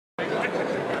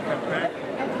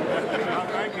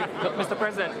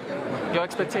President, your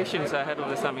expectations ahead of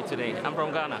the summit today. I'm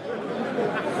from Ghana.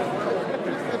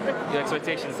 Your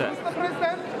expectations, sir?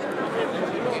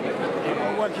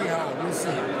 We're working hard, we'll see.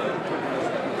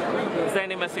 Is there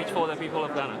any message for the people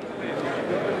of Ghana? We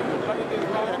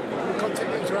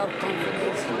continue to have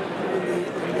confidence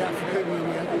in the African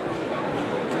Union.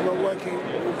 We're working.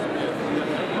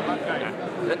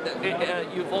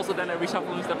 You've also done a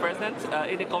reshuffle, Mr. President.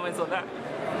 Any comments on that?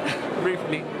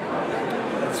 Briefly.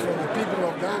 It's for the people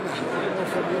of Ghana, not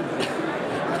for me.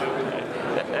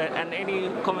 And any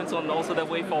comments on also the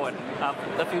way forward,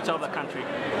 the future of the country?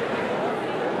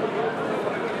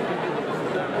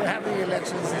 We're having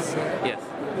elections this year. Yes.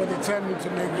 We're determined to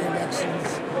make the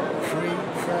elections free,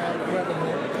 fair,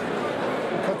 credible.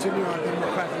 Continue our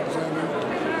democratic journey.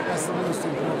 That's the most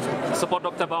important. Support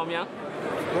Dr. Bawumia? Of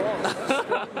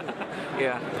course.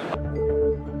 Yeah.